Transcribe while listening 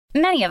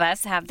Many of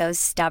us have those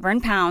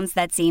stubborn pounds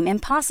that seem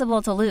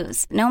impossible to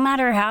lose, no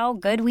matter how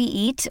good we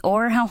eat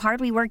or how hard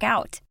we work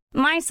out.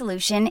 My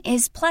solution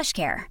is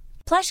PlushCare.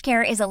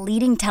 PlushCare is a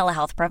leading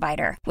telehealth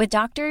provider with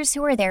doctors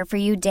who are there for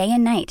you day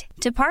and night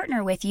to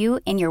partner with you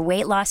in your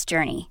weight loss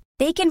journey.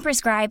 They can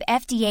prescribe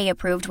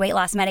FDA-approved weight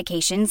loss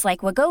medications like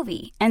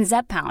Wegovy and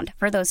Zepbound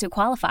for those who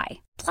qualify.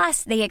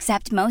 Plus, they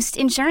accept most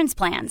insurance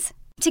plans.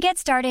 To get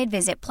started,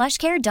 visit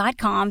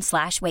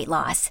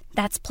plushcare.com/weightloss.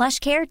 That's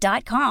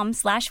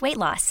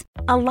plushcare.com/weightloss.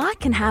 A lot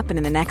can happen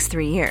in the next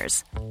 3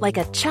 years. Like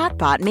a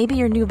chatbot may be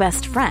your new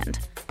best friend.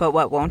 But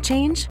what won't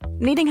change?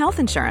 Needing health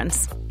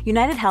insurance.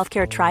 United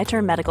Healthcare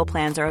Tri-Term Medical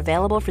Plans are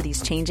available for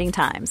these changing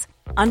times.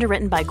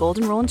 Underwritten by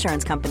Golden Rule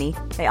Insurance Company,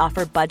 they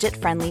offer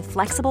budget-friendly,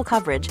 flexible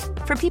coverage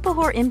for people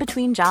who are in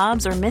between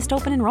jobs or missed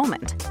open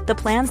enrollment. The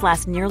plans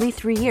last nearly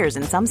 3 years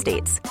in some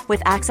states,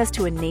 with access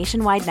to a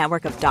nationwide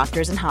network of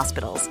doctors and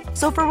hospitals.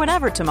 So for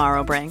whatever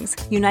tomorrow brings,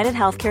 United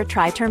Healthcare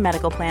Tri-Term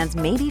Medical Plans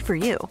may be for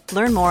you.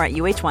 Learn more at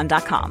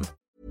uh1.com.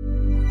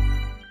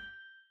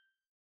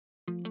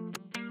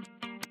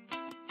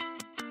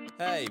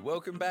 Hey,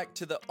 welcome back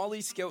to the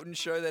Ollie Skelton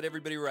show that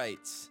everybody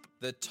rates,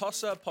 the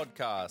Tosser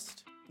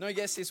podcast. No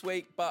guest this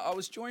week, but I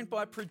was joined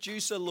by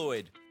producer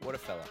Lloyd. What a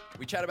fella.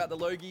 We chat about the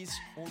Logies,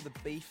 all the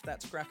beef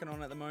that's cracking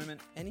on at the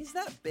moment, and is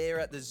that bear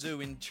at the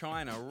zoo in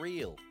China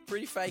real?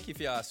 Pretty fake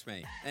if you ask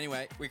me.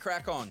 Anyway, we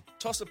crack on.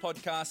 Tosser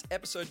podcast,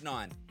 episode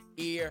 9.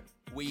 Here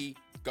we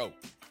go.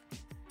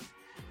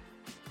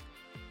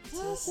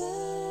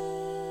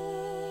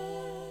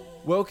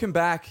 Welcome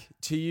back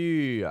to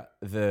you,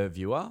 the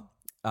viewer.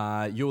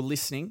 You're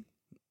listening,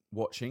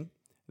 watching,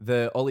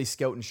 the Ollie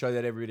Skelton show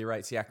that everybody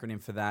rates. The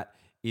acronym for that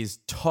is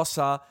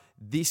Tosser.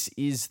 This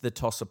is the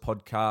Tosser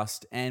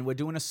podcast, and we're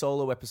doing a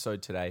solo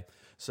episode today.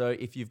 So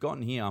if you've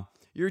gotten here,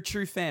 you're a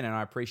true fan, and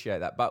I appreciate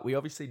that. But we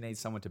obviously need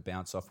someone to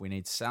bounce off. We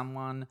need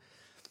someone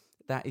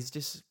that is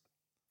just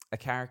a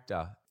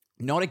character,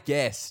 not a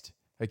guest,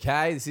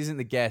 okay? This isn't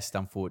the guest,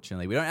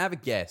 unfortunately. We don't have a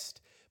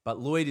guest, but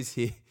Lloyd is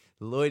here.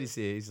 Lloyd is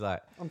here. He's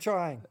like... I'm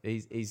trying.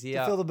 He's here.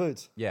 To fill the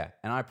boots. Yeah,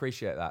 and I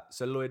appreciate that.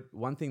 So Lloyd,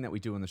 one thing that we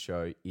do on the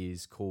show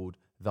is called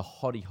the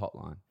Hottie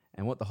Hotline.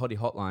 And what the Hottie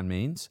Hotline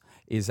means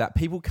is that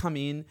people come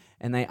in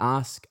and they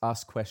ask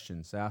us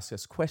questions. They ask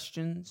us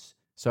questions.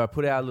 So I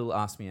put out a little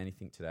Ask Me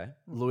Anything today.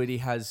 Lloydie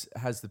has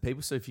the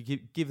people. So if you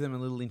give them a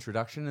little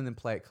introduction and then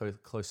play it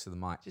close to the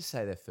mic. Just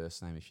say their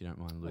first name if you don't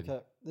mind, Lloydie.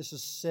 Okay, this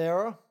is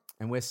Sarah.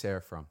 And where's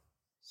Sarah from?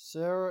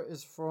 Sarah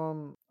is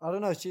from, I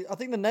don't know, I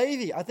think the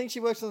Navy. I think she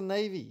works in the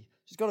Navy.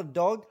 She's got a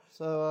dog,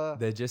 so...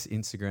 They're just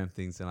Instagram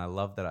things, and I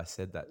love that I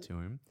said that to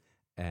him,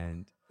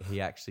 and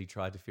he actually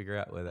tried to figure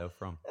out where they were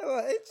from.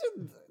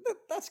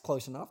 That's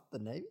close enough, the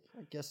Navy.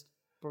 I guess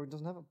probably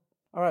doesn't have them.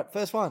 All right,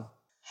 first one.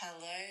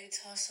 Hello,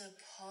 Tosser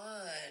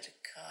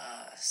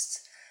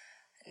Podcast.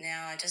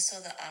 Now, I just saw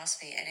the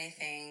Ask Me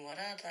Anything. What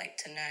I'd like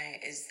to know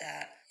is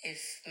that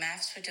if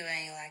MAFS were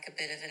doing like a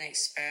bit of an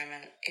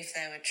experiment, if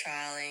they were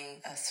trialling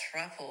a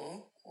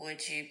throuple,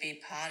 would you be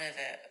part of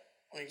it?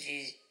 Would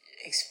you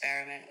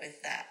experiment with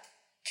that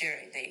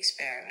during the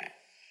experiment?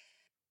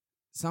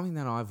 Something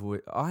that I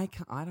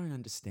don't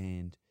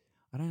understand.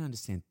 I don't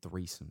understand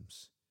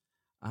threesomes.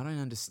 I don't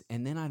understand,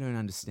 and then I don't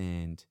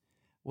understand,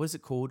 what is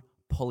it called?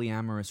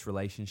 Polyamorous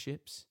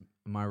relationships.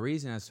 My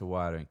reason as to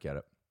why I don't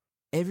get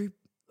it.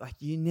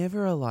 You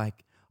never are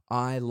like,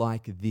 I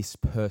like this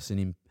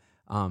person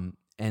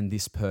and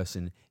this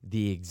person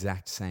the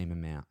exact same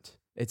amount.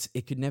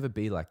 It could never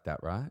be like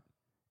that, right?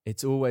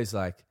 It's always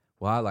like,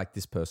 well, I like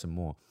this person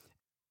more.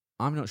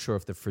 I'm not sure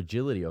if the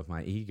fragility of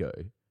my ego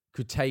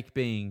could take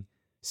being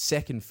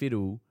second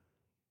fiddle,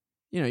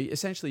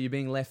 essentially you're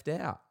being left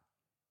out.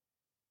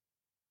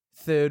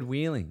 Third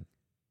wheeling.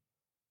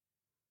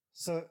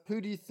 So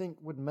who do you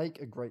think would make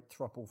a great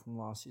throuple from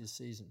last year's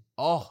season?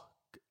 Oh,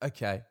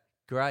 okay.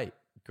 Great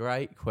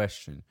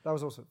question. That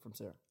was also from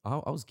Sarah.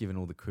 I was giving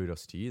all the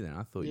kudos to you then.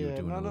 I thought you were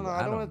doing a little No.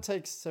 I don't want to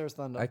take Sarah's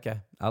thunder. Okay,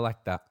 I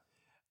like that.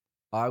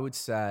 I would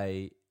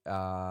say,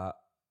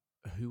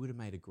 who would have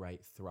made a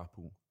great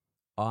throuple?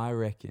 I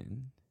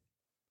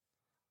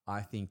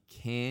think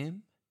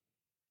Cam,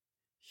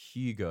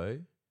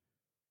 Hugo,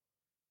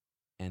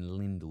 and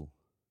Lyndall.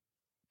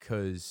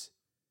 Because...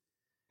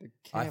 But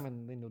Cam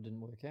and Lyndall didn't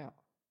work out.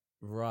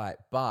 Right,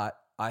 but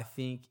I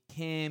think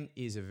Cam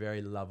is a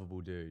very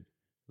lovable dude.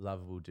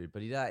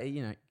 But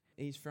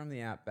he's from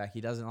the outback.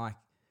 He doesn't like,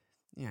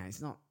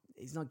 he's not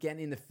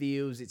getting in the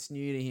fields. It's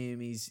new to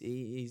him.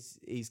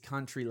 He's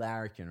country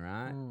larrikin,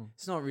 right?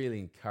 It's not really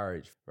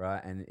encouraged,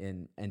 right?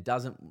 And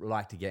doesn't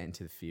like to get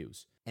into the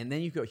fields. And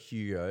then you've got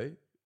Hugo,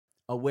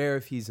 aware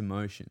of his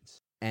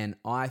emotions. And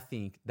I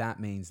think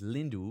that means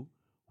Lyndall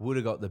would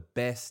have got the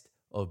best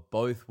of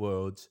both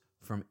worlds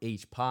from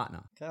each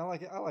partner. Okay, I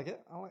like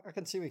it. I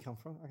can see where you come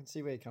from.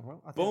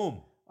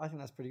 Boom. I think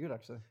that's pretty good,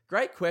 actually.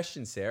 Great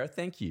question, Sarah.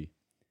 Thank you.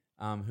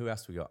 Who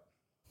else we got?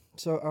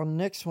 So our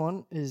next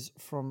one is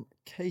from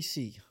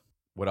Casey.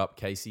 What up,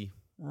 Casey?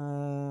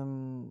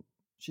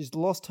 She's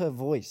lost her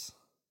voice.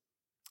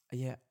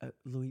 Yeah,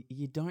 Louis,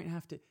 you don't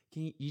have to.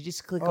 Can you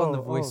just click on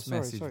the voice sorry,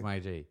 message, sorry. my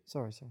G?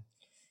 Sorry.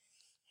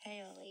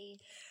 Hey Ollie,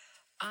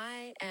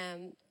 I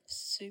am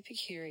super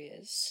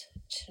curious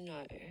to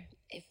know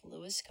if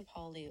Lewis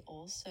Capaldi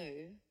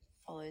also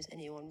follows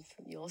anyone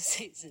from your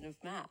season of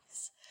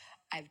MAFS.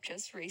 I've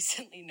just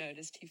recently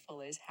noticed he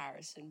follows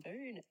Harrison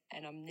Boone,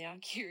 and I'm now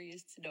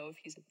curious to know if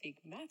he's a big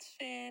MAFS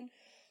fan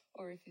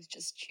or if he's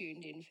just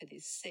tuned in for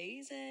this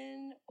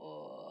season,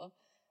 or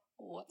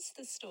what's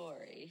the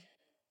story?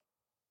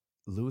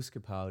 Lewis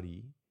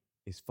Capaldi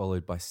is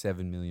followed by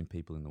 7 million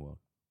people in the world.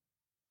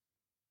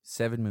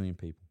 7 million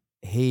people.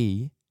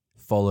 He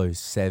follows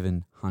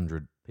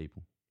 700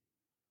 people.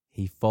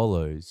 He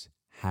follows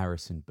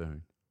Harrison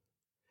Boone.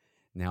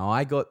 Now,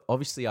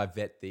 obviously I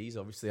vet these.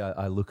 Obviously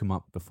I look them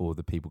up before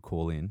the people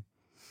call in.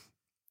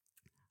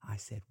 I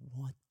said,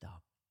 what the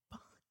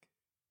fuck?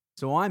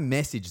 So I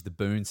messaged the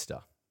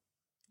Boonster.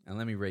 And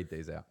let me read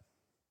these out.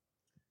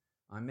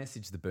 I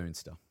messaged the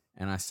Boonster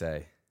and I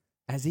say,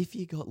 as if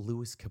you got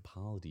Lewis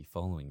Capaldi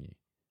following you.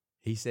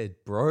 He said,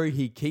 bro,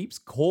 he keeps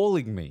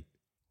calling me.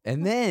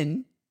 And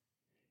then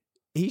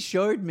he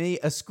showed me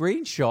a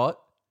screenshot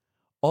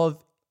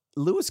of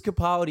Lewis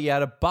Capaldi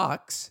at a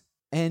Bucks,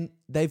 and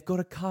they've got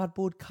a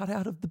cardboard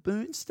cutout of the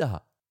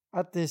Boonster.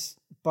 At this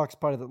Bucks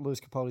party that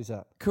Lewis Capaldi's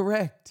at.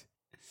 Correct.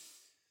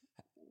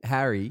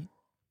 Harry,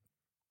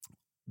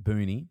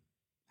 Booney,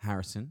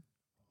 Harrison,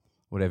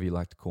 whatever you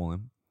like to call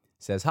him,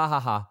 says, ha ha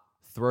ha,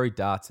 throw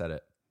darts at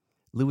it.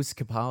 Lewis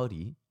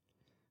Capaldi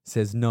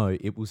says, no,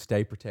 it will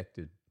stay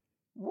protected.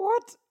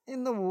 What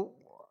in the...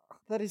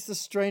 That is the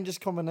strangest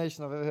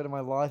combination I've ever heard in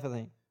my life, I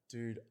think.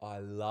 Dude, I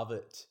love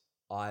it.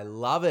 I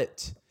love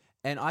it.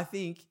 And I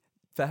think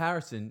for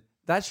Harrison,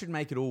 that should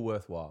make it all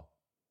worthwhile.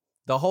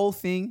 The whole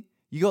thing,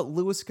 you got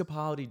Lewis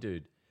Capaldi,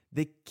 dude,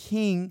 the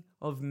king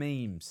of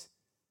memes.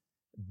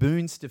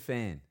 Boonster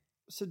fan.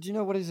 So do you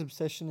know what his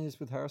obsession is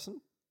with Harrison?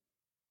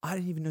 I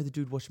didn't even know the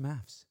dude watched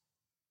MAFS.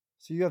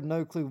 So you have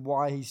no clue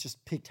why he's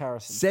just picked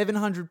Harrison.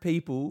 700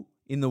 people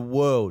in the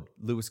world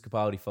Lewis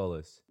Capaldi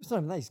follows. It's not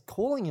even that, he's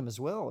calling him as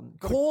well.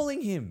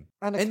 Calling him.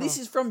 And this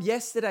is from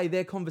yesterday,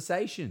 their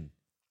conversation.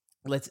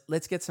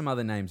 Let's get some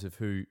other names of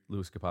who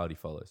Lewis Capaldi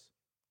follows.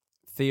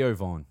 Theo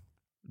Von,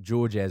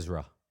 George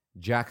Ezra,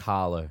 Jack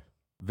Harlow.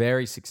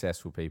 Very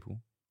successful people.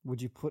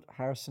 Would you put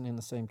Harrison in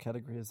the same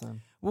category as them?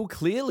 Well,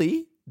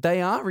 clearly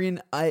they are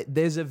in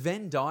there's a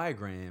Venn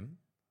diagram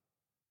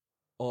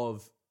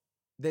of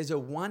there's a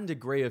 1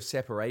 degree of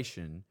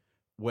separation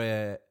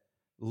where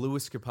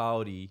Lewis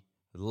Capaldi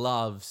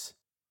loves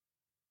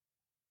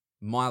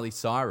Miley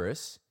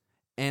Cyrus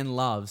and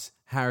loves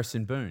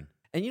Harrison Boone.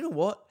 And you know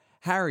what?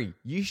 Harry,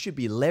 you should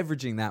be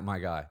leveraging that, my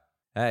guy.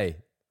 Hey,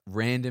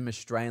 random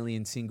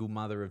Australian single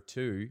mother of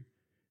 2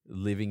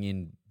 living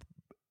in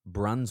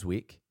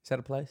Brunswick. Is that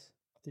a place?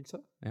 I think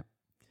so. Yeah.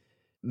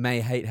 May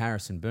hate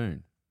Harrison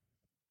Boone.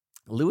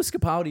 Lewis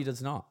Capaldi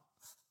does not.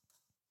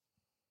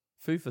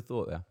 Food for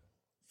thought there.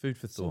 Food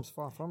for thought. Seems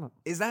far from it.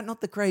 Is that not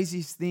the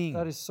craziest thing?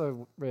 That is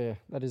so rare.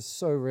 That is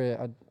so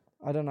rare.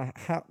 I don't know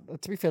how...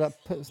 To be fair, that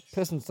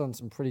person's done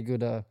some pretty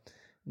good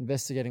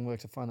investigating work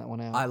to find that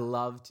one out. I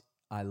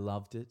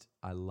loved it.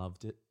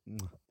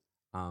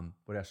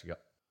 What else you got?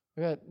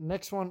 Okay,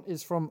 next one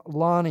is from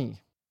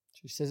Lani.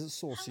 She says it's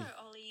saucy. Hello,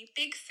 Ollie.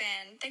 Big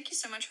fan. Thank you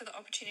so much for the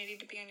opportunity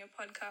to be on your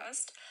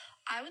podcast.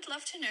 I would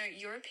love to know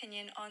your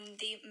opinion on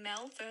the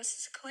Mel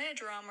versus Claire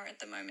drama at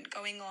the moment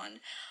going on.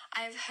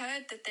 I have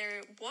heard that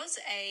there was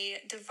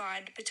a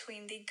divide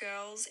between the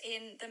girls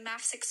in the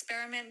MAFS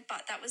experiment,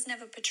 but that was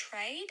never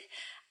portrayed.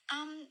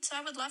 So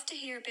I would love to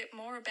hear a bit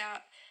more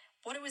about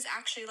what it was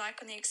actually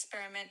like on the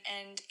experiment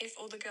and if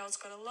all the girls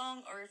got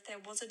along or if there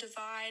was a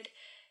divide.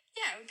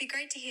 Yeah, it would be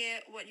great to hear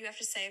what you have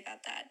to say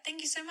about that.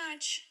 Thank you so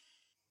much.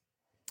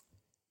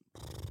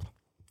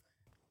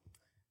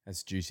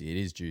 That's juicy. It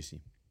is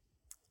juicy.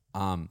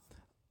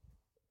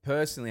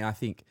 Personally, I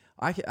think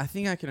I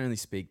can only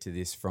speak to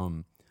this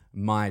from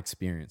my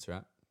experience,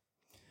 right?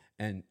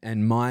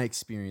 And my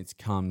experience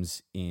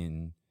comes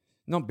in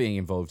not being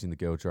involved in the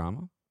girl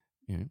drama.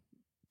 You know,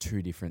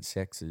 2 different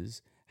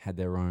sexes had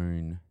their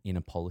own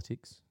inner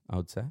politics, I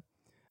would say.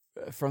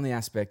 From the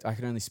aspect, I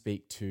can only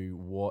speak to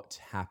what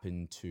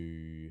happened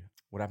to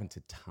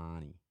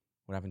Tani.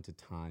 What happened to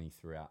Tani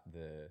throughout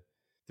the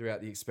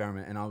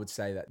experiment. And I would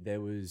say that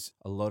there was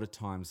a lot of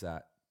times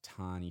that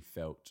Tani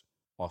felt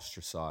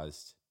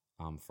ostracized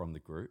from the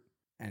group,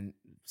 and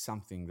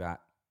something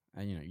that,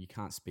 you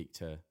can't speak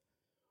to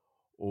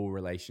all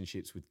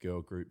relationships with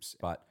girl groups,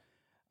 but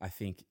I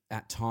think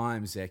at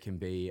times there can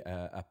be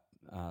a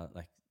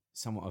like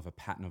somewhat of a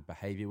pattern of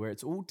behavior where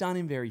it's all done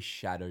in very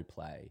shadow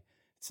play.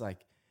 It's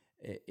like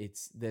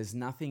there's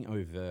nothing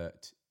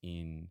overt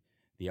in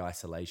the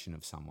isolation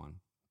of someone.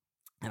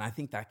 And I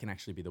think that can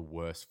actually be the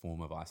worst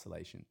form of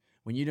isolation.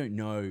 When you don't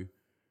know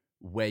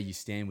where you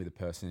stand with a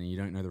person and you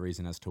don't know the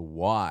reason as to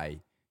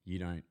why you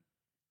don't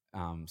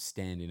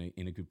stand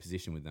in a good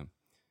position with them.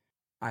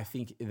 I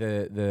think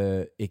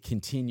it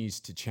continues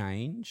to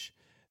change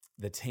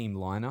the team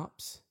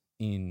lineups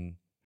in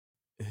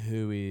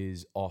who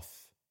is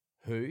off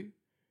who.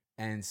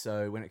 And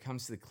so when it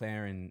comes to the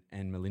Claire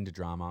and Melinda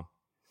drama,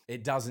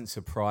 it doesn't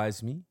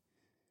surprise me.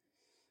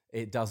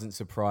 It doesn't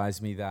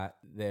surprise me that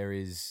there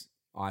is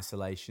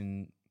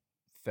isolation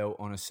felt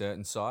on a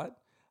certain side.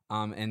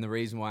 And the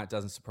reason why it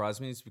doesn't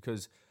surprise me is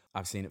because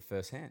I've seen it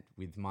firsthand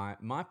with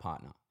my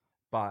partner.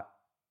 But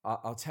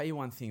I'll tell you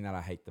one thing that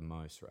I hate the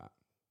most, right?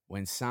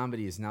 When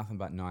somebody is nothing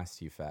but nice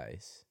to your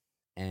face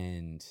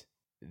and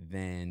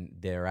then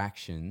their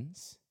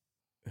actions,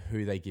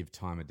 who they give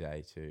time of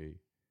day to,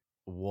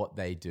 what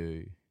they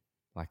do,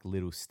 like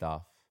little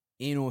stuff,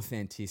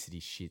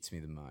 inauthenticity shits me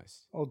the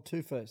most. Old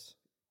Two-Face.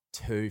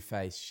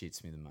 Two-Face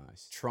shits me the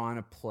most. Trying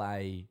to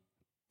play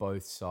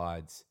both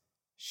sides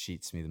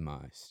shits me the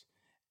most.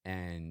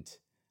 And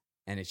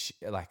it's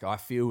like, I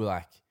feel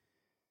like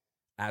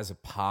as a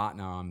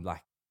partner,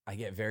 I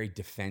get very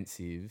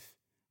defensive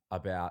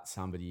about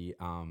somebody,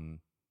 I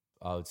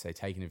would say,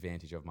 taking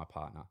advantage of my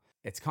partner.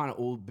 It's kind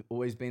of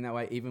always been that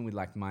way, even with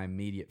like my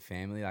immediate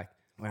family. Like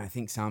when I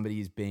think somebody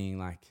is being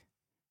like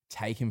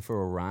taken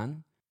for a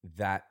run,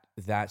 that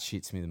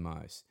shits me the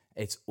most.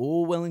 It's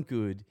all well and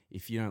good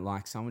if you don't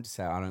like someone to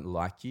say, I don't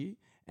like you,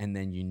 and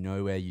then you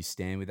know where you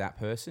stand with that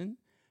person.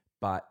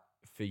 But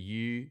for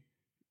you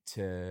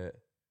to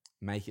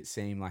make it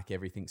seem like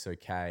everything's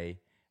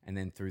okay, and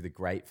then through the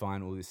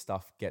grapevine, all this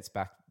stuff gets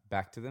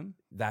back to them,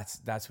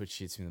 that's what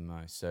shits me the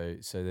most. So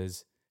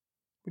there's...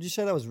 Would you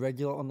say that was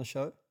regular on the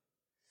show?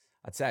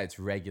 I'd say it's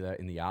regular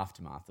in the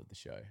aftermath of the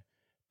show,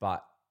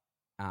 but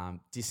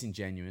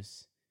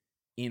disingenuous,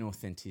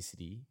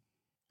 inauthenticity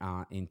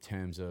in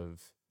terms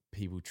of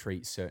people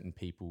treat certain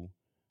people.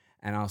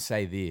 And I'll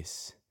say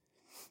this,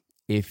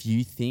 if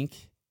you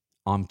think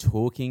I'm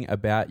talking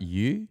about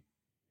you,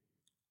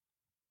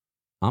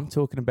 I'm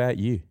talking about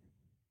you.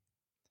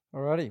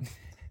 Alrighty.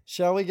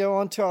 Shall we go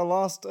on to our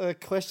last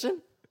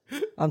question?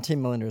 I'm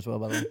Team Melinda as well,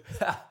 by the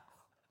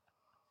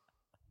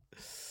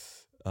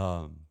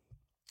way.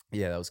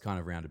 Yeah, that was kind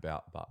of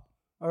roundabout, but...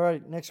 All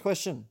right, next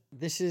question.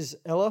 This is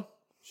Ella,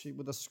 she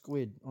with a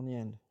squid on the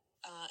end.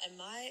 And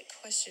my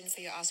question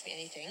for you, Ask Me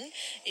Anything,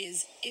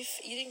 is if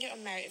you didn't get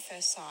on Married at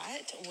First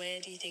Sight,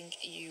 where do you think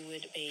you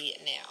would be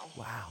now?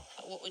 Wow.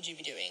 What would you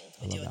be doing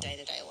with your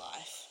day-to-day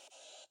life?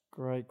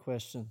 Great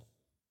question.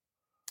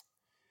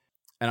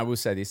 And I will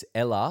say this,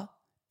 Ella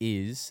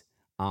is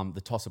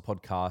the Tosser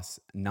Podcast's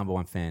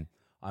 #1 fan.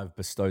 I've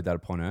bestowed that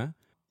upon her.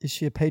 Is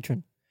she a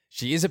patron?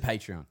 She is a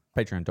Patreon.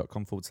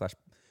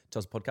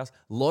 Patreon.com/Tosser Podcast.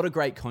 A lot of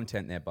great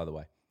content there, by the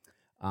way.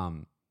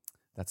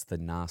 That's the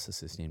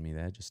narcissist in me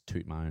there, just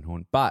toot my own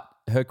horn. But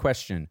her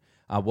question,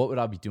 what would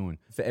I be doing?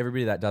 For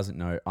everybody that doesn't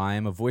know, I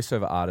am a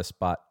voiceover artist,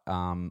 but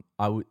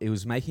it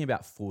was making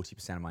about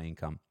 40% of my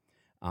income.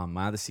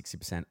 My other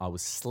 60%, I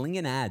was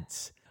slinging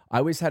ads. I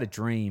always had a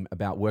dream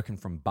about working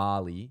from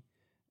Bali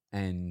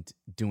and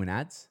doing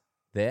ads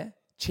there.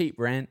 Cheap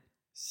rent.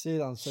 See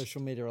it on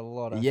social media a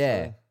lot, actually.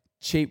 Yeah,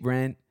 cheap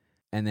rent,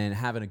 and then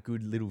having a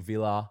good little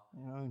villa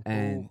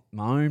and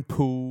my own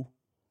pool.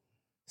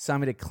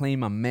 Somebody to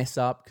clean my mess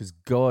up, because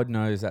God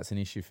knows that's an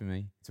issue for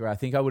me. It's where I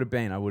think I would have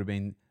been. I would have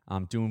been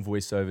doing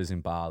voiceovers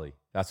in Bali.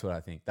 That's what I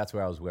think. That's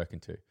where I was working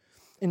to.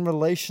 In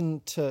relation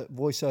to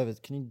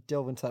voiceovers, can you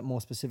delve into that more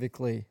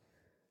specifically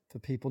for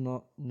people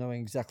not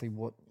knowing exactly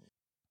what?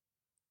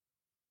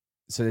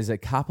 So there's a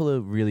couple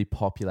of really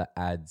popular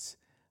ads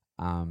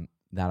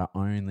that are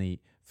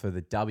only for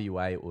the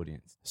WA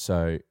audience.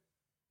 So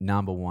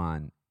number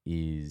one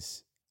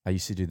is, I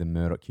used to do the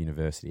Murdoch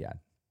University ad.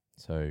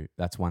 So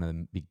that's one of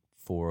the big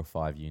 4 or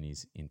 5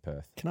 unis in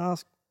Perth. Can I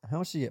ask, how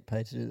much do you get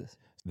paid to do this?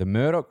 The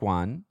Murdoch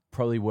one,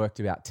 probably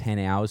worked about 10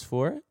 hours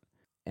for it,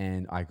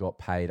 and I got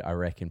paid, I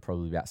reckon,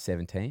 probably about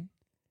 17.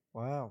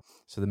 Wow.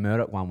 So the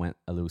Murdoch one went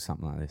a little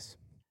something like this.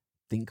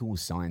 Think all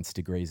science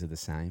degrees are the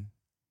same?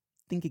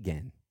 Think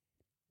again.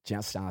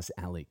 Just ask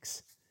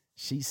Alex.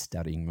 She's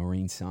studying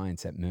marine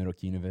science at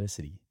Murdoch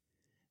University.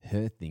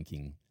 Her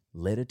thinking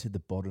led her to the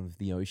bottom of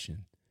the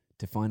ocean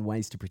to find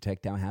ways to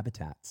protect our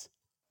habitats.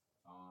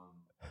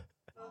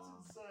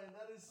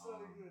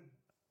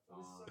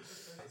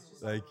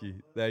 Thank you.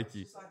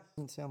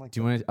 Doesn't sound like Do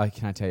you want to?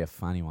 Can I tell you a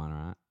funny one?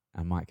 Right,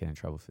 I might get in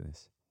trouble for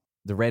this.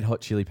 The Red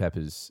Hot Chili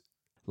Peppers.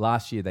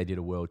 Last year they did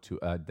a world tour.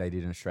 They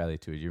did an Australia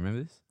tour. Do you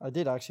remember this? I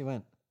did. I actually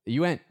went.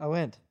 You went. I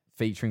went.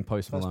 Featuring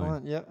Post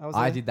Malone. Yeah, I was.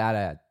 I there. did that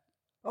ad.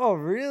 Oh,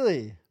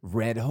 really?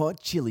 Red Hot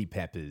Chili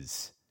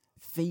Peppers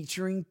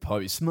featuring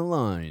Post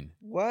Malone.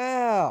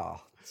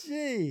 Wow.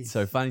 Jeez.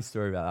 So funny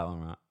story about that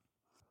one, right?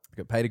 I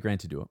got paid $1,000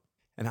 to do it,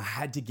 and I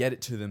had to get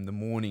it to them the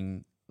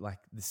morning, like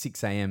the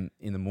 6 a.m.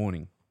 in the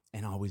morning.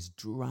 And I was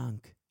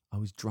drunk. I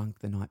was drunk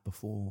the night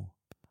before.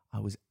 I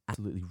was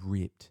absolutely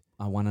ripped.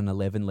 I won an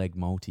 11-leg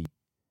multi.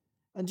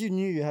 And you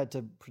knew you had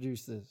to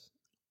produce this?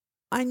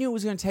 I knew it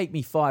was going to take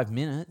me 5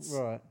 minutes.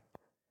 Right.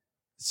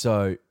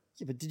 So...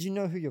 Yeah, but did you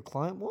know who your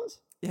client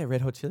was? Yeah,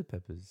 Red Hot Chili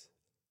Peppers.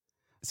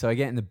 So I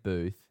get in the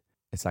booth.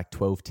 It's like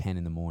 12:10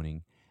 in the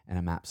morning, and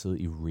I'm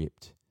absolutely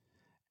ripped.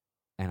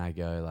 And I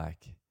go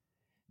like,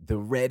 the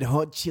Red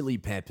Hot Chili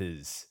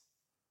Peppers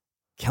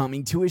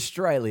coming to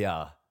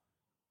Australia,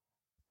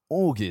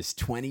 August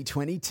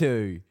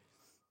 2022.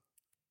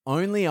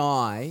 only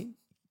I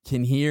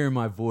can hear in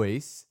my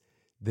voice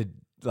the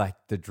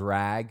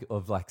drag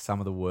of like some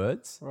of the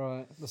words.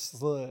 Right, the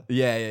slur.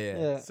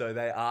 Yeah. So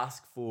they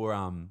ask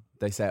for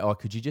they say, "Oh,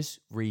 could you just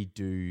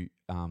redo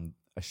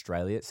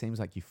Australia? It seems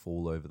like you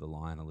fall over the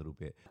line a little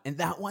bit." And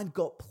that one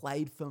got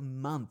played for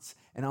months,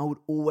 and I would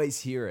always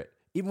hear it.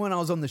 Even when I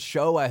was on the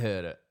show, I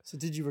heard it. So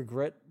did you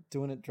regret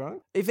doing it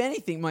drunk? If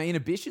anything, my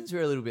inhibitions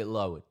were a little bit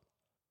lowered.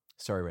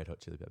 Sorry, Red Hot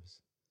Chili Peppers.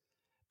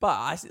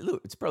 But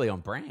look, it's probably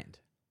on brand.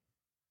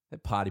 They're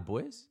party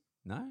boys,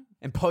 no?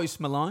 And Post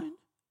Malone.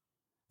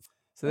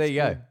 So there you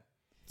go.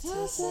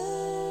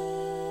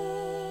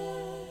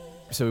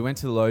 So we went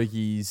to the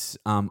Logies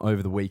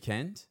over the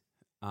weekend.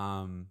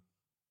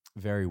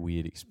 Very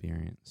weird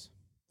experience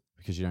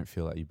because you don't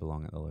feel like you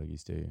belong at the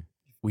Logies, do you?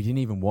 We didn't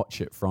even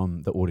watch it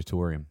from the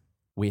auditorium.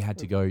 We had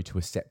to go to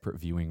a separate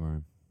viewing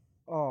room.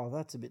 Oh,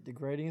 that's a bit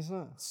degrading, isn't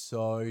it?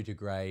 So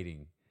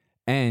degrading.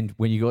 And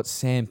when you got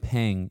Sam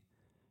Peng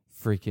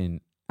freaking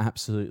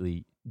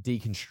absolutely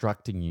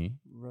deconstructing you.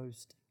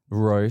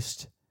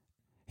 Roast.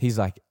 He's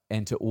like,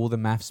 and to all the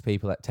MAFS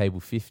people at table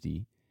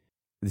 50,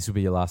 this will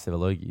be your last ever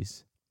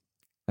Logies.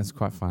 That's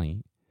quite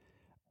funny.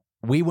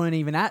 We weren't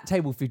even at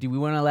table 50. We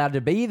weren't allowed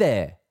to be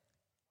there.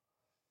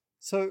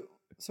 So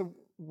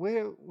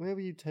where were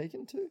you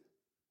taken to?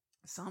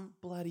 Some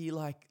bloody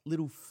like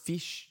little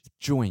fish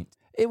joint.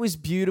 It was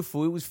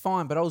beautiful. It was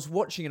fine, but I was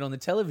watching it on the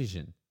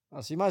television.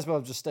 Oh, so you might as well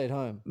have just stayed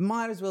home.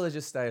 Might as well have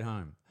just stayed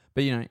home.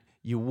 But you know,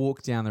 you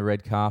walk down the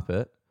red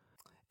carpet.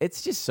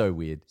 It's just so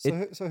weird.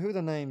 So who are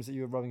the names that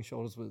you were rubbing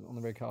shoulders with on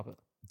the red carpet?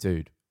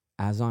 Dude,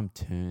 as I'm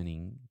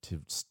turning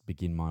to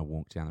begin my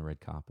walk down the red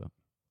carpet,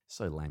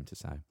 so lame to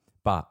say,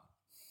 but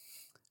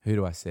who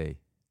do I see?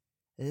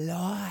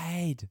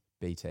 Lloyd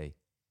BT.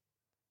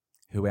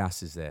 Who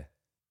else is there?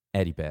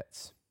 Eddie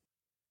Betts.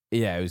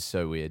 Yeah, it was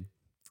so weird.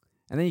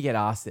 And then you get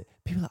asked it.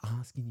 People are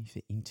asking you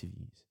for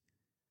interviews.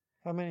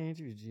 How many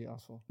interviews did you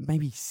ask for?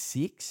 Maybe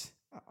 6.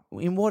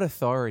 In what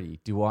authority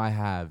do I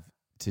have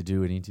to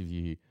do an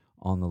interview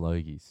on the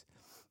Logies?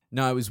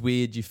 No, it was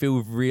weird. You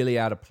feel really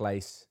out of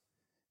place.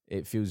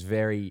 It feels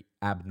very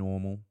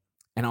abnormal.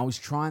 And I was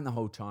trying the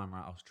whole time,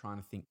 right? I was trying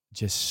to think,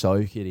 just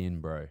soak it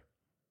in, bro.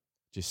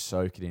 Just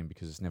soak it in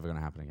because it's never going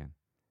to happen again.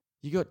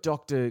 You got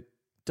Dr.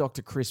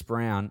 Chris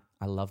Brown.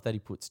 I love that he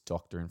puts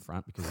doctor in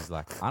front because he's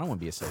like, I don't want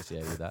to be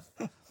associated with that.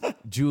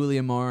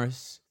 Julia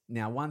Morris.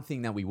 Now, one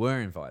thing that we were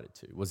invited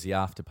to was the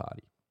after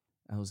party.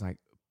 I was like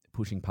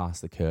pushing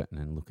past the curtain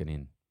and looking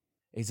in.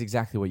 It's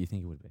exactly what you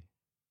think it would be.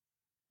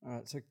 All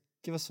right, so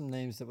give us some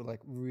names that were like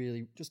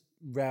really just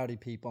rowdy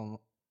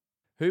people.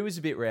 Who was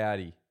a bit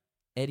rowdy?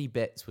 Eddie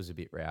Betts was a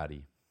bit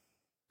rowdy.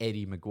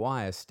 Eddie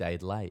Maguire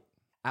stayed late.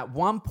 At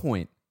one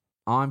point,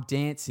 I'm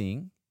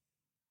dancing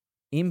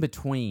in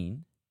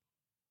between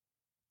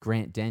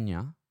Grant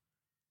Denyer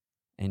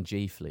and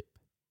G Flip,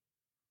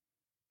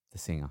 the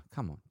singer.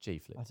 Come on, G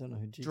Flip. I don't know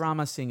who G.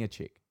 Drummer, singer,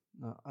 chick.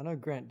 No, I know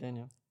Grant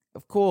Denyer.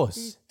 Of course.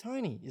 He's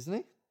tiny, isn't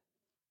he?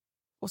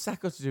 What's that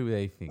got to do with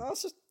anything? Oh,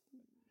 it's just.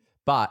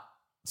 But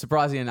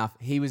surprisingly enough,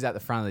 he was at the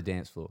front of the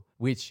dance floor,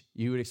 which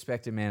you would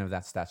expect a man of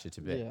that stature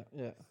to be.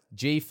 Yeah.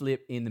 G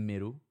Flip in the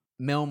middle.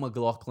 Mel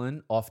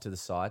McLaughlin off to the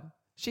side.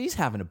 She's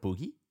having a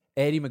boogie.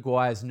 Eddie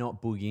Maguire's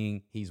not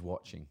boogieing. He's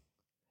watching.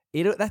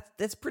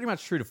 That's pretty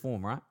much true to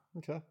form, right?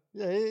 Okay.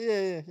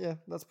 Yeah.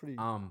 That's pretty.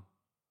 Um,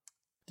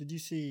 Did you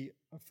see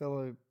a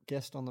fellow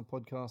guest on the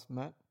podcast,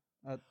 Matt,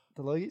 at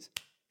the Logies?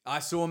 I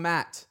saw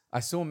Matt,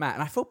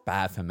 and I felt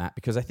bad for Matt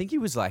because I think he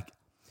was like,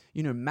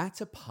 you know,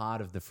 Matt's a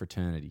part of the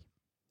fraternity.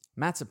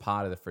 Matt's a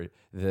part of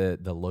the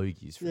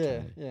Logies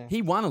fraternity. Yeah.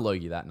 He won a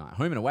Logie that night.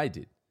 Home and Away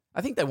did.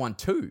 I think they won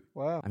 2.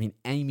 Wow. I mean,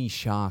 Amy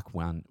Shark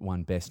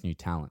won Best New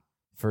Talent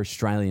for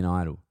Australian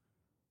Idol.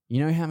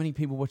 You know how many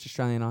people watch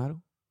Australian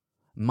Idol?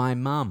 My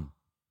mum.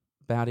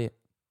 About it.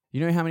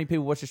 You know how many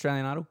people watch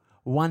Australian Idol?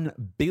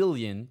 1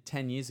 billion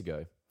 10 years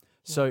ago.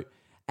 So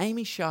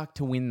Amy Shark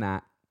to win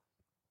that.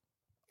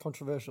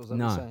 Controversial, is that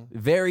what you're saying?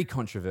 Very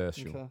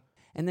controversial. Okay.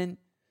 And then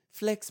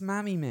Flex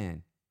Mammy,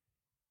 man.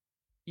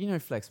 You know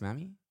Flex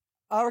Mammy?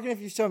 I reckon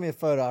if you showed me a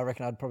photo, I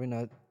reckon I'd probably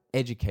know.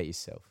 Educate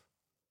yourself.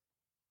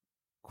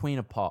 Queen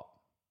of pop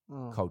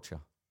culture.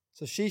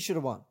 So she should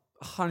have won.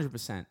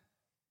 100%.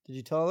 Did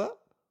you tell her that?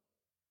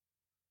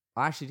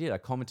 I actually did. I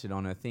commented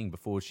on her thing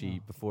before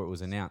it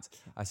was announced.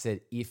 I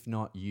said, if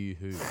not you,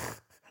 who?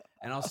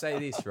 And I'll say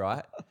this,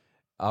 right?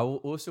 I will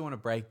also want to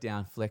break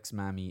down Flex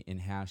Mammy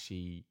and how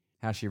she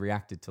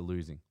reacted to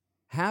losing.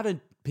 How do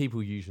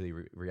people usually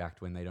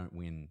react when they don't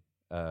win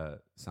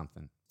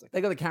something?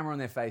 They got the camera on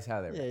their face.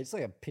 How they react? Yeah, it's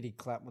like a pity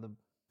clap with a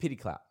pity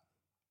clap.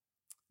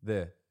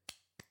 And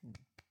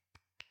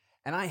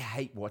I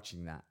hate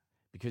watching that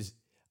because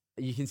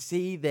you can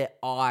see their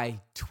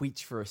eye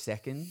twitch for a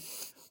second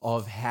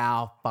of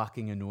how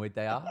fucking annoyed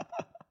they are.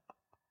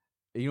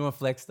 You know what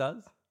Flex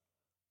does?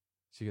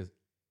 She goes,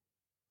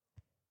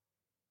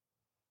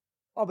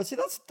 oh, but see,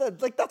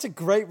 that's a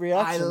great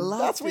reaction. I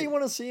loved That's what it. you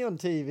want to see on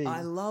TV.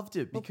 I loved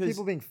it Not because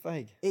people being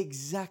fake.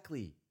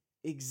 Exactly.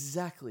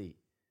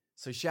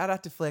 So shout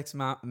out to Flex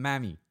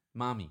Mommy.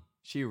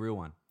 She a real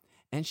one.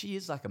 And she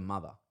is like a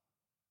mother.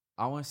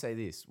 I want to say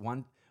this.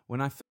 When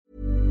I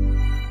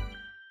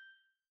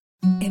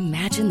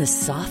Imagine the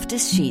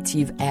softest sheets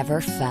you've ever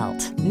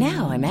felt.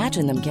 Now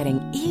imagine them getting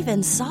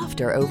even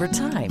softer over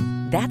time.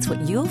 That's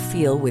what you'll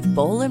feel with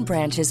Bowl and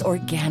Branch's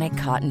organic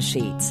cotton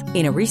sheets.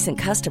 In a recent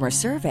customer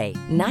survey,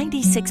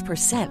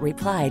 96%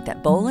 replied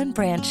that Bowl and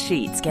Branch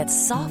sheets get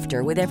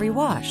softer with every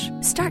wash.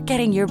 Start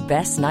getting your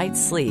best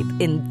night's sleep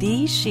in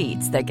these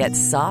sheets that get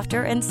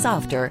softer and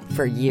softer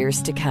for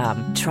years to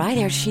come. Try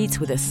their sheets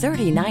with a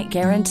 30-night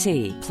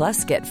guarantee.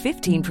 Plus, get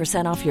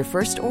 15% off your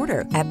first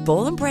order at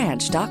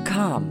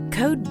bowlandbranch.com.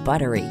 Code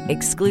BUTTERY.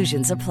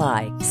 Exclusions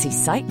apply. See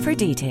site for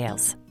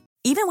details.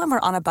 Even when we're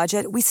on a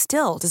budget, we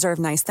still deserve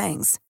nice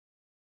things.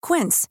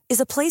 Quince is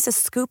a place to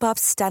scoop up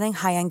stunning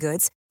high-end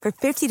goods for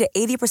 50 to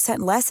 80%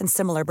 less than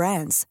similar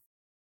brands.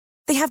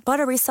 They have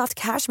buttery soft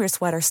cashmere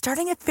sweaters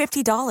starting at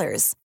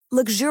 $50,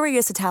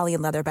 luxurious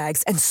Italian leather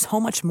bags, and so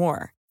much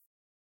more.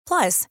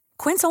 Plus,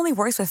 Quince only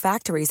works with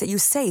factories that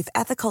use safe,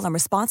 ethical, and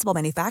responsible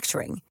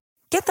manufacturing.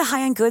 Get the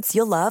high-end goods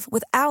you'll love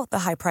without the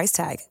high price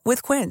tag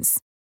with Quince.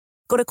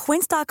 Go to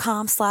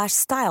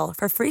quince.com/style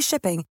for free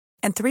shipping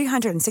and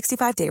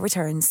 365-day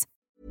returns.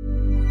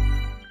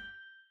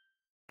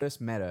 first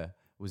met her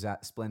was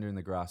at Splendor in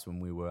the Grass when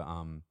we were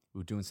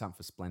doing something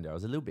for Splendor. I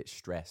was a little bit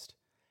stressed.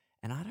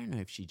 And I don't know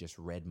if she just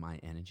read my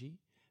energy,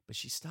 but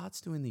she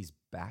starts doing these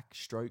back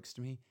strokes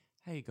to me.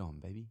 How you going,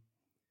 baby?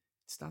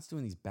 Starts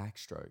doing these back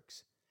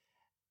strokes.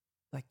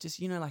 Like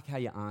just, like how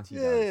your auntie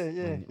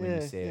does when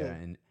you see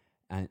her.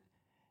 And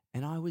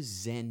I was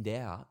zenned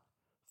out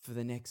for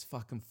the next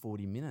fucking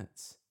 40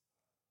 minutes.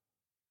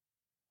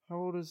 How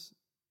old is...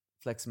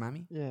 Flex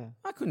Mammy? Yeah.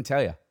 I couldn't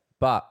tell you.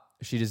 But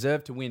she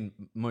deserved to win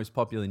Most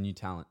Popular New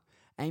Talent.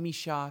 Amy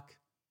Shark,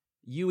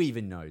 you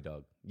even know,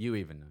 dog. You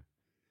even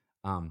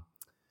know.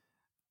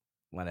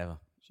 Whatever.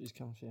 She's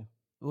come for you.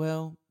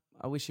 Well,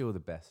 I wish you all the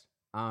best.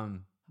 I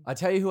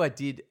tell you who I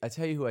did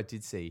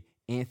see.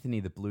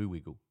 Anthony the Blue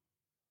Wiggle.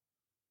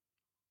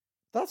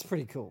 That's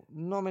pretty cool.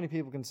 Not many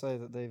people can say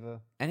that they've...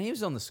 And he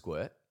was on the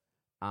squirt.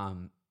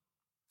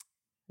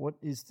 What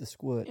is the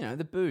squirt?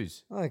 The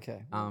booze.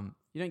 Okay.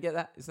 You don't get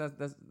that?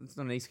 That's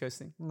not an East Coast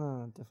thing?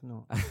 No,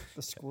 definitely not.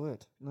 The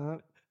squirt.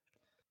 No.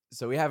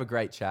 So we have a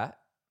great chat,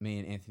 me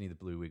and Anthony the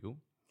Blue Wiggle.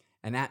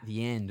 And at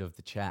the end of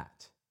the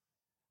chat,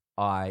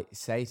 I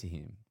say to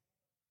him,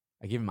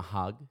 I give him a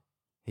hug.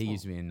 He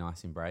gives me a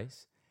nice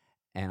embrace.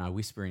 And I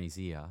whisper in his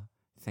ear,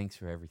 thanks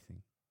for everything.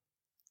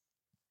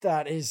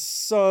 That is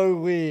so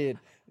weird.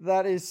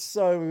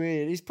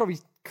 He's probably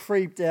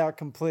creeped out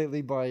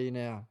completely by you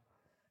now.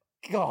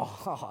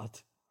 God.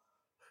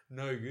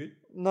 No good.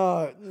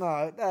 No,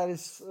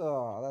 that's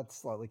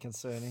slightly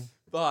concerning.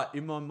 But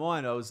in my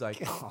mind, I was like...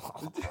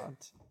 God.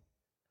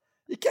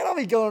 You cannot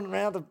be going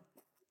around a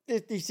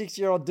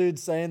 56-year-old dude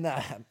saying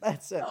that.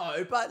 That's it.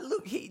 No, but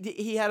look,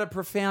 he had a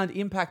profound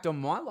impact on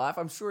my life.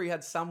 I'm sure he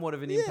had somewhat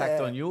of an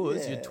impact on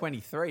yours. Yeah. You're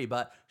 23,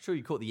 but I'm sure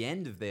you caught the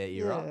end of their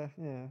era.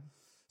 Yeah.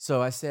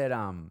 So I said,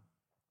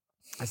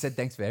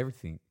 thanks for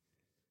everything.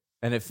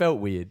 And it felt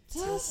weird.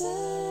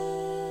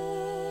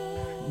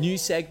 New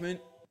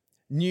segment,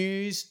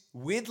 News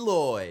with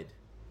Lloyd.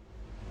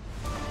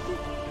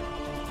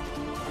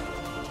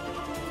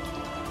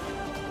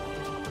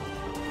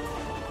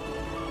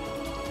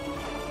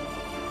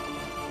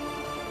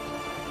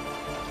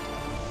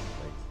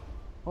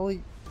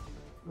 Ollie,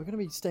 we're going to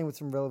be staying with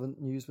some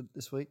relevant news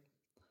this week.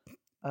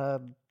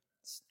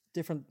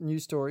 Different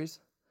news stories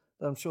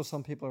that I'm sure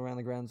some people around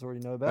the grounds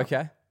already know about.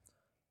 Okay.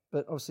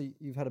 But obviously,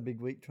 you've had a big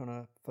week trying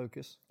to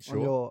focus Sure.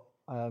 on your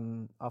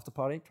after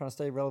party, trying to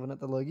stay relevant at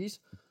the Logies.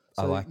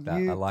 I like that.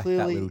 I like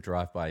that little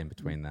drive-by in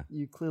between there.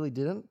 You clearly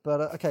didn't.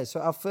 But okay, so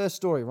our first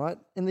story, right?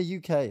 In the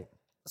UK.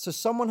 So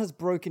someone has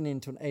broken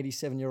into an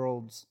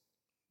 87-year-old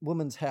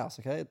woman's house,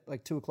 okay, at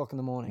like 2 o'clock in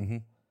the morning. Mm-hmm.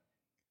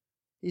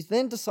 He's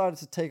then decided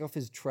to take off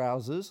his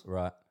trousers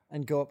Right.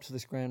 and go up to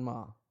this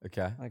grandma,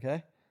 Okay.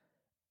 okay?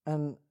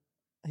 And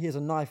he has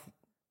a knife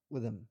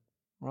with him,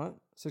 right?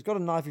 So he's got a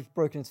knife, he's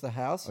broken into the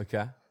house.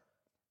 Okay.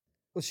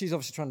 Well, she's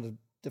obviously trying to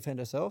defend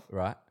herself.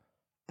 Right.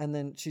 And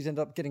then she's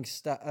ended up getting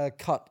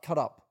cut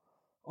up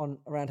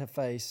around her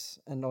face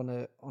and on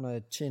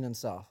her chin and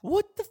stuff.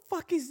 What the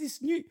fuck is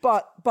this new?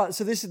 But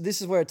so this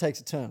is where it takes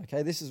a turn,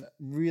 okay? This is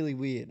really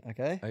weird,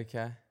 okay?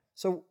 Okay.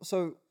 So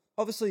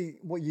obviously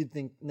what you'd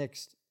think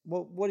next,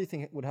 what do you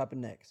think would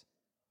happen next?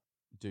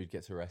 Dude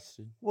gets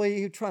arrested. Well,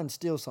 he'd try and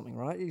steal something,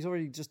 right? He's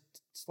already just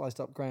sliced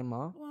up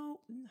grandma. Well,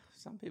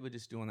 some people are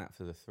just doing that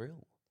for the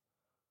thrill.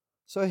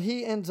 So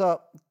he ends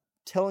up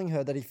telling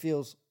her that he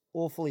feels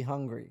awfully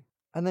hungry.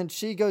 And then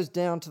she goes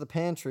down to the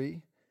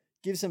pantry,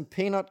 gives him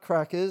peanut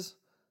crackers,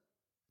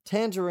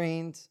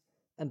 tangerines,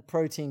 and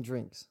protein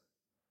drinks.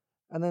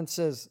 And then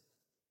says,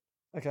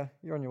 okay,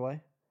 you're on your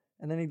way.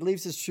 And then he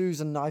leaves his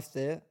shoes and knife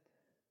there,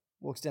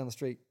 walks down the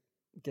street,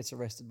 gets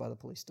arrested by the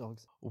police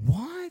dogs.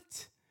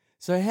 What?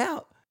 So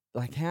how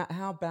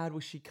bad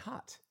was she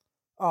cut?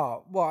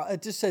 Oh, well,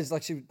 it just says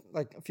like she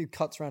a few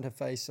cuts around her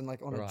face and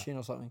like on her Right. chin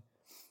or something.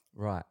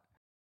 Right.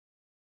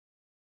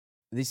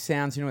 This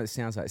sounds, you know what it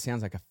sounds like? It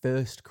sounds like a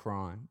first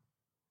crime.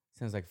 It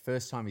sounds like the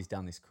first time he's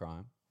done this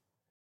crime.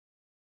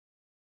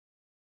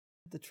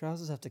 The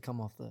trousers have to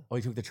come off though. Oh,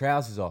 he took the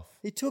trousers off.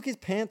 He took his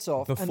pants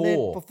off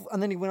Before.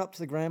 and then he went up to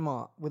the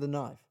grandma with a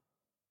knife.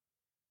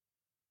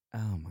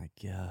 Oh my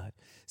God.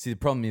 See, the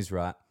problem is,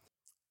 right,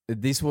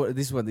 this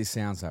is what this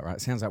sounds like, right?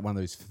 It sounds like one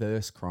of those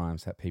first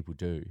crimes that people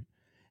do.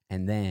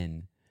 And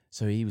then,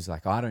 so he was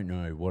like, I don't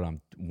know what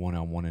I'm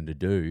wanting to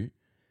do.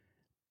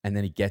 And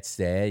then he gets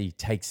there, he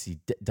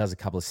does a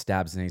couple of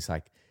stabs, and he's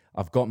like,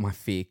 I've got my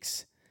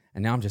fix,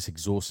 and now I'm just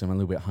exhausted, I'm a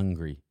little bit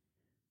hungry.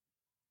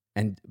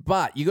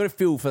 But you got to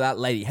feel for that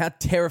lady. How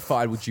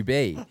terrified would you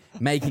be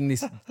getting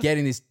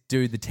this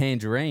dude the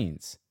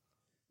tangerines?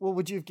 Well,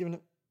 would you have given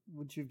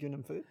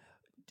him food?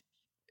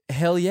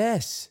 Hell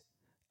yes.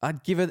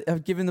 I'd give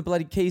him the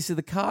bloody keys to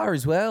the car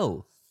as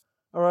well.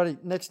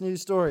 Alrighty, next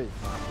news story.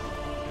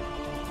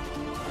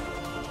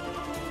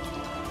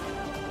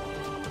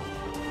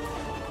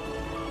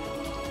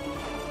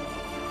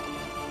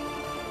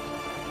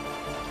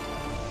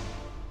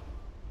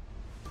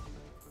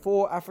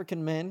 Four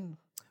African men.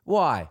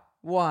 Why?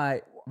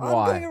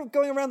 I'm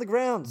going around the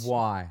grounds.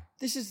 Why?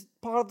 This is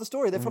part of the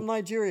story. They're from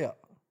Nigeria.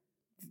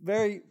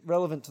 Very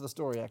relevant to the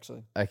story,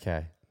 actually.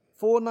 Okay.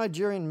 4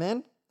 Nigerian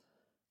men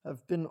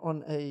have been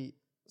on a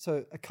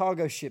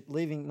cargo ship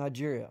leaving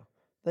Nigeria.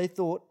 They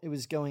thought it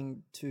was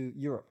going to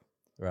Europe.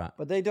 Right.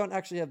 But they don't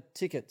actually have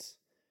tickets.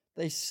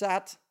 They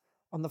sat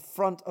on the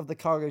front of the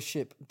cargo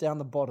ship down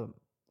the bottom.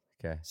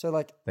 Okay. So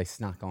they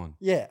snuck on.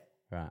 Yeah.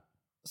 Right.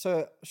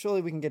 So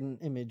surely we can get an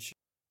image.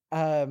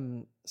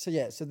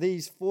 So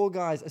these 4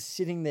 guys are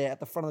sitting there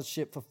at the front of the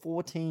ship for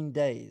 14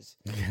 days,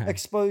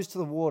 exposed to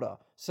the water.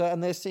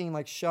 And they're seeing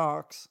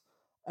sharks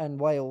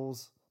and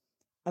whales,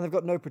 and they've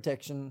got no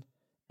protection.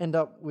 End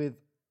up with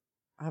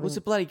having... Well, it's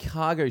a bloody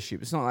cargo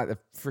ship. It's not like the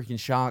freaking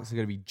sharks are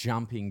going to be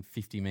jumping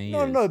 50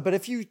 meters. No, but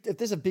if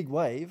there's a big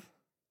wave...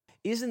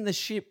 Isn't the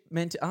ship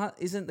meant to...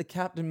 isn't the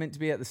captain meant to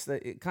be at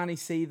the... Can't he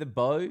see the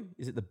bow?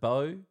 Is it the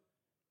bow?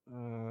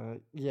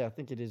 Yeah, I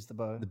think it is the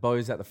bow. The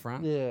bow's at the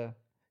front? Yeah.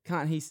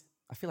 Can't he...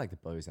 I feel like the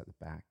bow's at the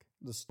back.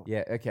 The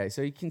Yeah, okay.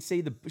 So he can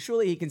see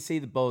surely he can see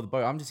the bow of the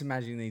bow. I'm just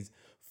imagining these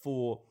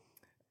 4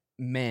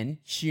 men,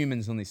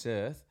 humans on this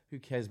earth, who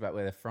cares about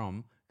where they're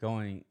from,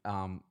 going,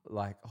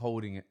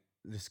 holding it,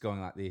 just going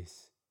like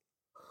this,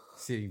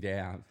 sitting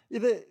down.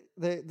 Yeah,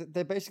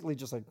 they're basically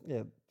just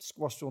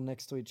squashed all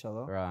next to each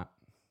other. Right.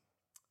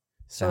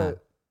 So,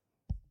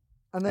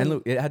 and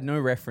look, it had no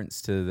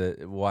reference to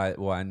the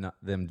why not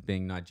them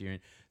being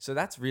Nigerian. So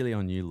that's really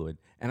on you, Lloyd.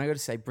 And I got to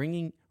say,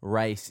 bringing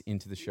race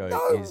into the show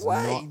is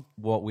not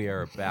what we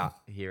are about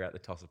here at the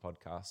Tosser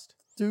Podcast.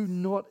 Do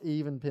not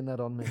even pin that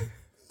on me.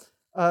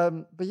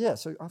 But yeah,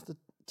 so after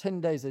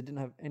 10 days, they didn't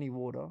have any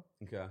water.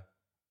 Okay.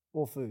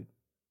 Or food.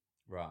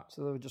 Right.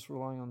 So they were just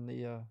relying on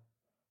the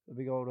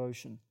big old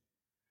ocean.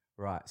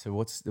 Right. So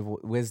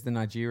where's the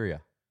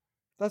Nigeria?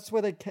 That's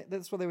where they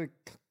were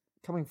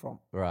coming from.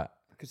 Right.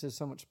 Because there's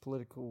so much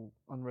political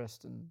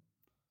unrest, and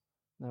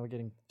now we're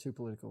getting too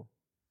political.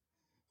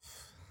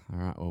 All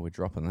right. Well, we're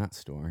dropping that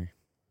story.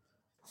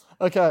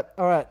 Okay.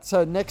 All right.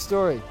 So next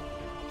story.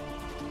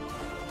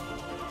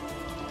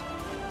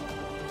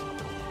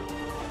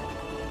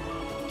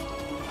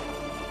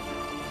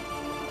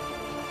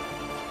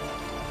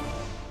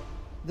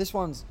 This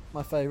one's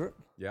my favorite.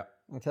 Yeah.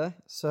 Okay.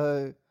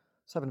 So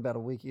it's happened about a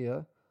week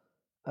ago.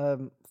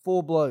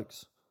 4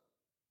 blokes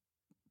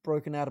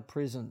broken out of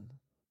prison.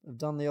 They've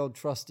done the old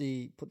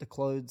trusty, put the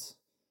clothes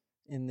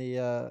in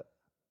the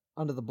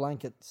under the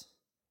blankets,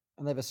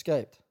 and they've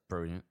escaped.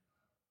 Brilliant.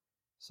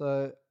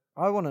 So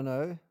I want to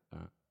know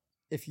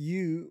if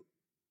you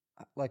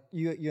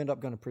end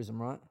up going to prison,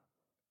 right?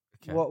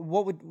 Okay.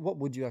 What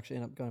would you actually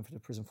end up going to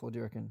prison for? Do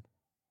you reckon?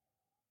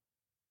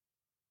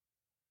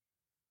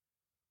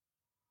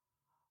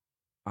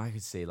 I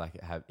could see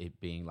it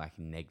being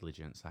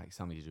negligence,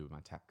 something to do with my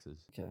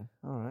taxes. Okay,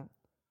 all right.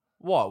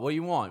 What? What do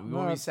you want? You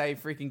want me to say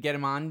freaking get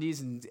him undies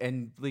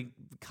and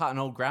cut an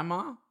old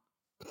grandma?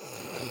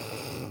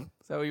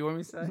 Is that what you want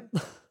me to say?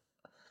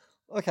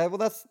 Okay, well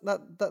that's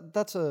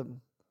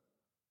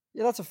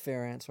a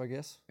fair answer, I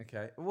guess.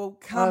 Okay. Well,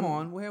 come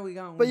on, where are we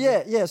going? But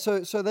yeah.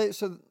 So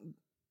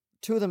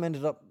 2 of them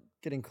ended up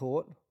getting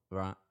caught.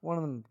 Right. One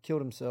of them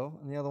killed himself,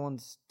 and the other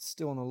one's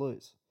still on the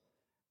loose.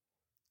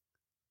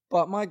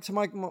 But my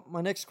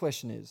next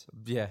question is,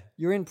 yeah,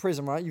 you're in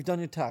prison, right? You've done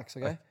your tax,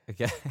 okay?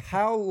 Okay.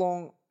 How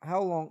long?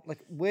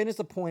 When is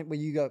the point where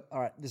you go, all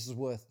right, this is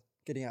worth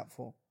getting out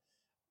for?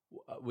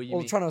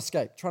 Trying to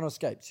escape.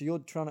 So you're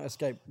trying to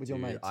escape with your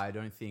mates. I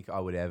don't think I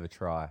would ever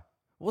try.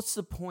 What's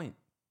the point?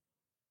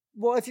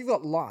 Well, if you've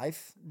got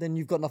life, then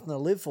you've got nothing to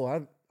live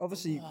for.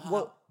 Obviously,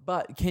 what?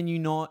 But can you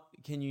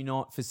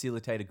not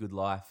facilitate a good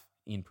life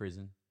in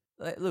prison?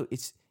 Look,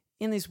 it's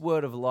in this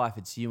world of life.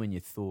 It's you and your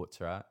thoughts,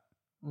 right?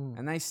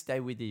 And they stay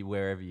with you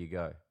wherever you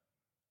go.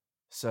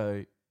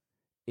 So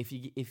if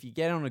you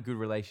get on a good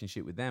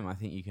relationship with them, I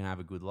think you can have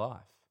a good life,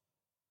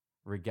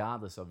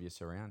 regardless of your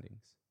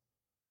surroundings.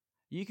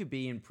 You could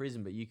be in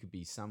prison, but you could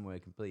be somewhere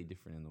completely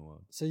different in the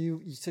world. So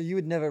you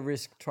would never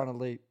risk trying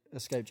to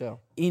escape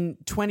jail? In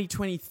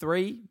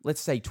 2023,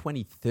 let's say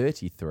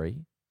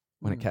 2033,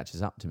 when it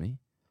catches up to me,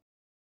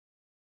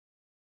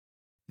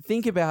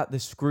 think about the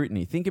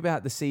scrutiny. Think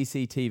about the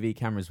CCTV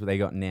cameras they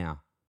got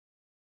now.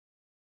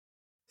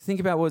 Think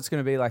about what it's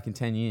going to be like in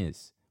 10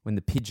 years when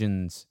the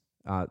pigeons,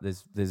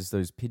 there's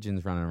those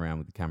pigeons running around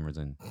with the cameras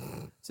in.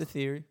 It's a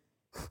theory.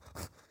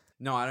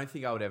 No, I don't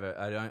think I would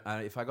ever.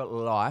 If I got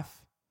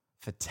life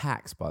for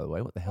tax, by the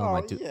way, what the hell am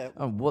I doing? Yeah.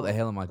 What the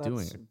hell am I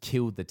doing? I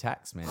killed the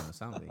tax man or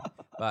something.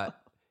 But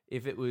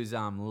if it was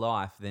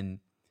life, then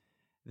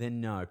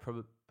no,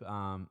 probably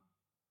no.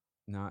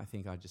 I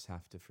think I just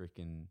have to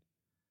freaking.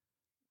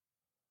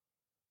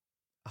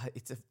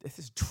 It's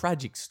a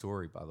tragic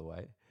story, by the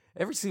way.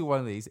 Every single one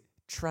of these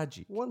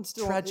tragic. One's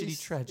still tragedy.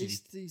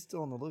 He's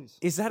still on the loose.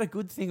 Is that a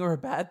good thing or a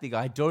bad thing?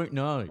 I don't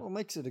know. Well, it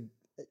makes it an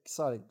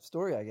exciting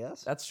story, I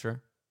guess. That's true.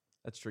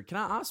 Can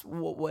I ask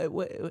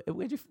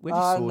where'd you source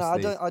no,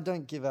 these? I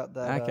don't give out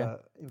that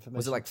information.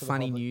 Was it like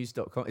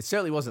funnynews.com? It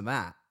certainly wasn't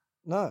that.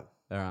 No.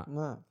 All right.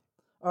 No.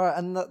 All right,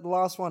 and the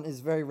last one is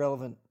very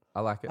relevant.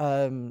 I like it.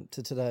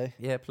 To today.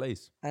 Yeah,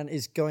 please. And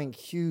is going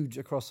huge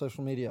across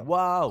social media.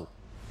 Wow.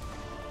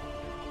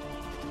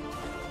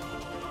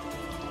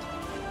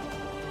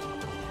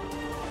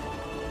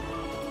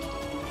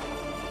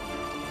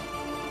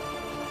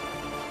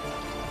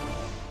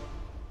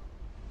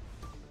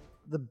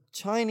 The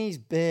Chinese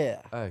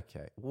bear.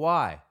 Okay.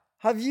 Why?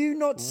 Have you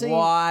not seen...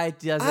 Why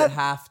does it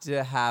have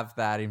to have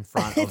that in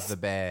front of the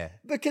bear?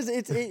 Because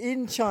it's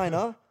in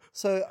China.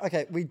 So,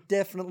 okay, we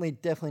definitely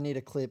need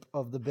a clip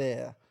of the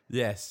bear.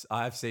 Yes,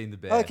 I've seen the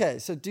bear. Okay,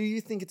 so do you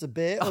think it's a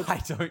bear? Or,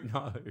 I don't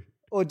know.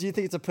 Or do you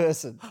think it's a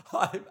person?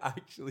 I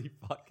actually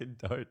fucking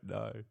don't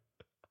know.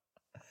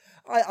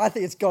 I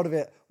think it's got to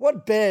be.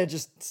 What bear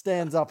just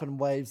stands up and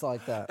waves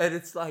like that? And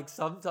it's like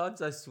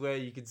sometimes I swear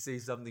you can see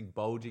something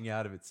bulging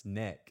out of its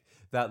neck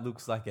that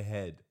looks like a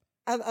head.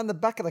 And the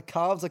back of the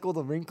calves, like all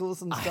the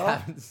wrinkles and stuff. I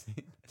haven't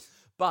seen.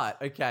 But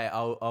okay,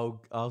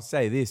 I'll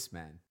say this,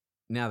 man.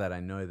 Now that I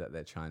know that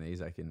they're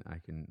Chinese, I can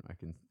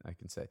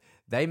say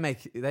they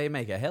make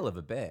a hell of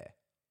a bear.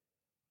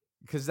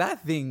 Because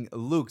that thing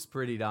looks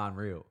pretty darn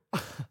real.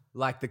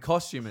 Like the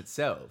costume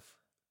itself.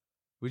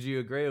 Would you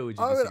agree or would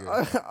you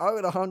disagree? I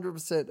would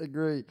 100%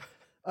 agree.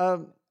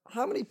 How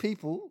many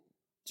people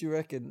do you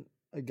reckon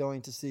are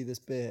going to see this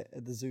bear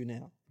at the zoo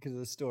now because of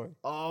this story?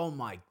 Oh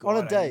my God.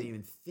 On a day. I didn't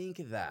even think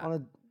of that. On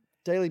a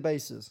daily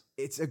basis.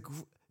 It's a...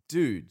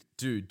 Dude.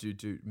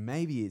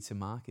 Maybe it's a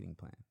marketing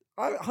plan.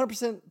 I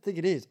 100% think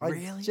it is.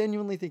 Really? I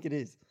genuinely think it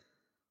is.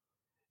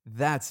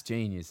 That's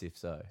genius if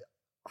so.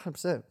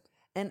 100%.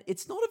 And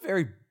it's not a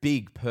very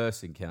big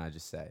person, can I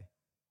just say?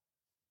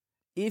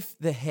 If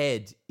the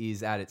head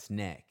is at its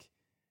neck,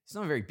 it's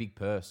not a very big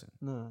person.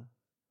 No.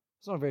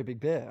 It's not a very big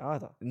bear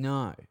either.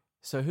 No.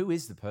 So who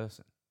is the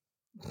person?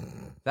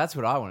 That's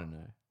what I want to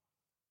know.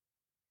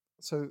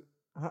 So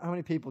how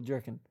many people do you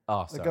reckon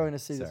are going to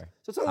see this?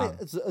 So it's only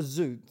it's a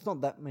zoo. It's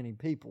not that many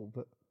people,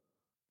 but...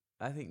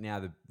 I think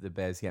now the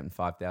bear's getting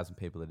 5,000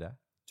 people a day.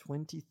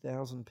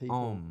 20,000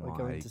 people are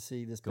going to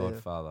see this bear.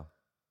 Godfather.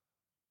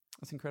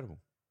 That's incredible.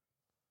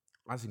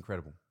 That's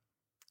incredible.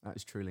 That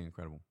is truly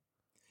incredible.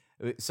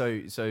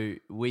 So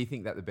we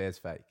think that the bear's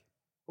fake.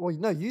 Well,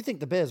 no, you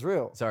think the bear's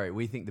real. Sorry,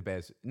 we think the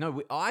bear's...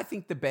 No, I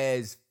think the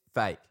bear's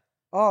fake.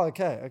 Oh,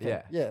 okay.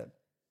 Yeah.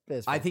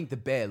 Bear's fake. I think the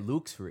bear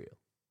looks real.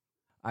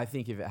 I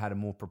think if it had a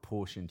more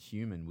proportioned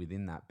human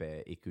within that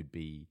bear, it could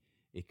be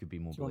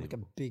more believable. Like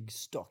a big,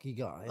 stocky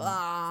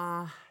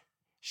guy.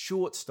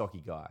 Short,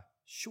 stocky guy.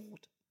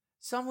 Short?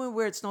 Somewhere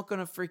where it's not going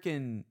to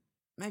freaking...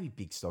 Maybe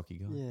big, stocky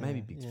guy. Yeah,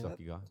 Maybe big,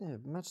 stocky guy. Yeah,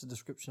 match the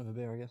description of a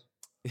bear, I guess.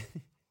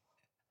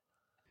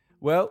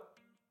 Well,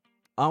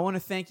 I want to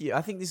thank you.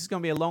 I think this is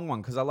going to be a long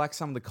one because I like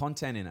some of the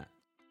content in it.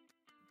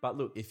 But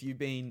look, if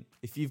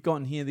you've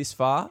gotten here this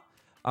far,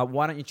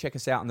 why don't you check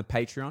us out on the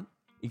Patreon?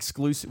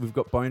 Exclusive. We've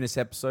got bonus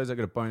episodes. I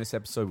got a bonus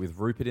episode with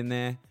Rupert in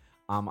there.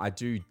 I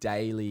do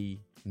daily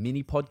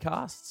mini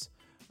podcasts.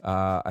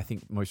 I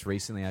think most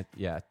recently,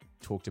 I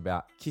talked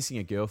about kissing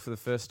a girl for the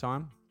first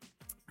time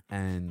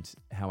and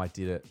how I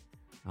did it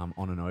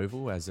on an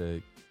oval as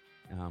a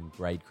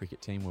grade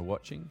cricket team we're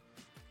watching.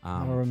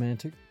 How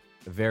romantic.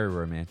 Very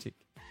romantic.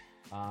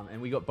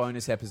 And we got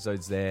bonus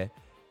episodes there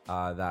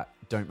that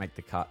don't make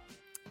the cut.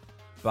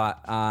 But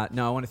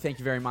no, I want to thank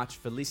you very much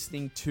for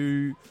listening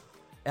to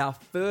our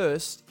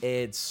first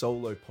aired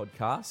solo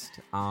podcast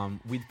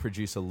with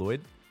producer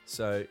Lloyd.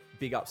 So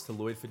big ups to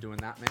Lloyd for doing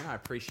that, man. I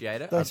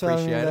appreciate it. Thanks I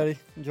appreciate for having me, it. Daddy.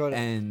 Enjoyed it.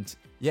 And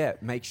yeah,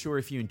 make sure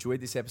if you enjoyed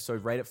this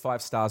episode, rate it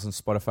 5 stars on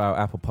Spotify or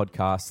Apple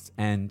Podcasts.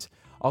 And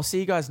I'll see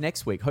you guys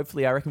next week.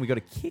 Hopefully, I reckon we got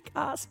a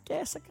kick-ass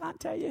guest. I can't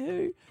tell you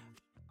who.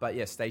 But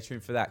yeah, stay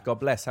tuned for that. God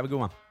bless. Have a good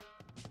one.